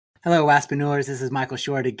Hello, WaaS.PROs. This is Michael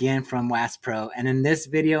Short again from WaaS.PRO. And in this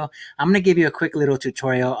video, I'm going to give you a quick little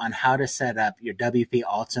tutorial on how to set up your WP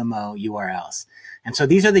Ultimo URLs. And so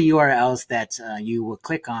these are the URLs that you will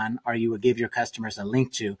click on, or you will give your customers a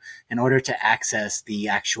link to in order to access the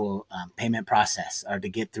actual payment process, or to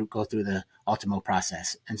go through the Ultimo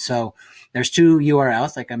process. And so there's two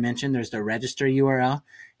URLs, like I mentioned. There's the register URL,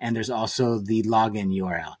 and there's also the login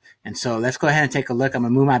URL. And so let's go ahead and take a look. I'm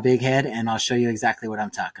going to move my big head and I'll show you exactly what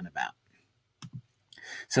I'm talking about.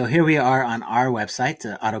 So here we are on our website,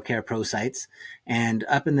 AutoCare Pro Sites, and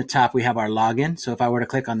up in the top we have our login. So if I were to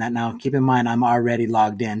click on that now, keep in mind I'm already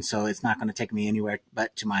logged in, so it's not going to take me anywhere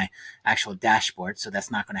but to my actual dashboard. So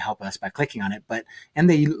that's not going to help us by clicking on it. But in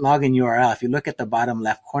the login URL, if you look at the bottom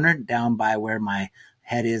left corner down by where my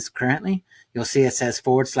head is currently, you'll see it says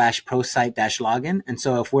 /prosite-login. And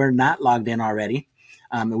so if we're not logged in already,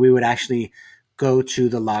 we would actually go to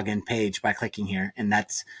the login page by clicking here. And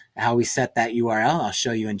that's how we set that URL. I'll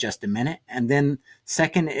show you in just a minute. And then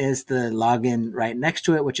second is the login right next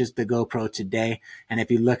to it, which is the GoPro today. And if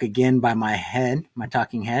you look again by my head, my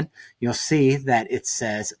talking head, you'll see that it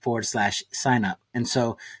says /signup. And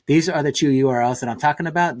so these are the two URLs that I'm talking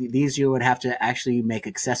about. These you would have to actually make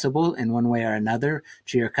accessible in one way or another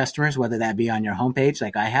to your customers, whether that be on your homepage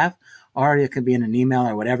like I have, or it could be in an email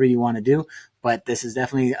or whatever you want to do. But this is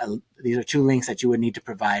definitely, these are two links that you would need to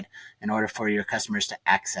provide in order for your customers to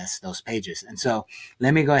access those pages. And so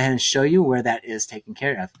let me go ahead and show you where that is taken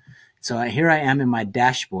care of. So here I am in my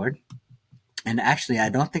dashboard. And actually, I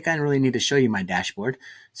don't think I really need to show you my dashboard.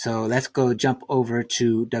 So let's go jump over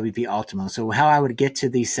to WP Ultimo. So how I would get to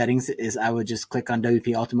these settings is I would just click on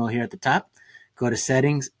WP Ultimo here at the top, go to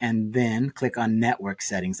settings, and then click on network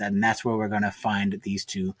settings. And that's where we're going to find these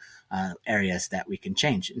two areas that we can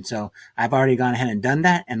change. And so I've already gone ahead and done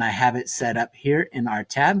that, and I have it set up here in our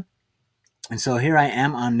tab. And so here I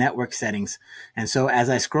am on network settings. And so as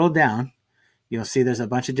I scroll down, you'll see there's a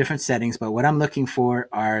bunch of different settings, but what I'm looking for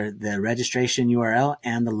are the registration URL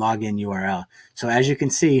and the login URL. So as you can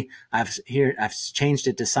see, I've changed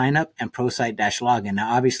it to sign up and prosite-login.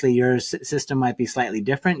 Now, obviously your system might be slightly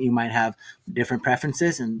different. You might have different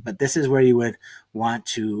preferences, but this is where you would want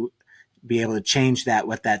to be able to change that,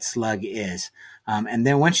 what that slug is. And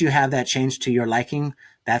then once you have that changed to your liking,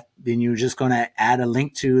 then you're just going to add a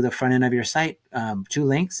link to the front end of your site, 2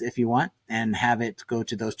 links if you want, and have it go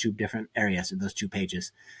to those 2 different areas, or those 2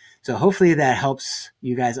 pages. So hopefully that helps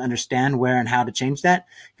you guys understand where and how to change that.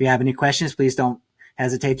 If you have any questions, please don't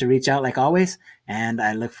hesitate to reach out like always. And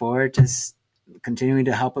I look forward to continuing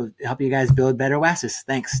to help you guys build better WASs.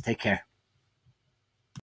 Thanks. Take care.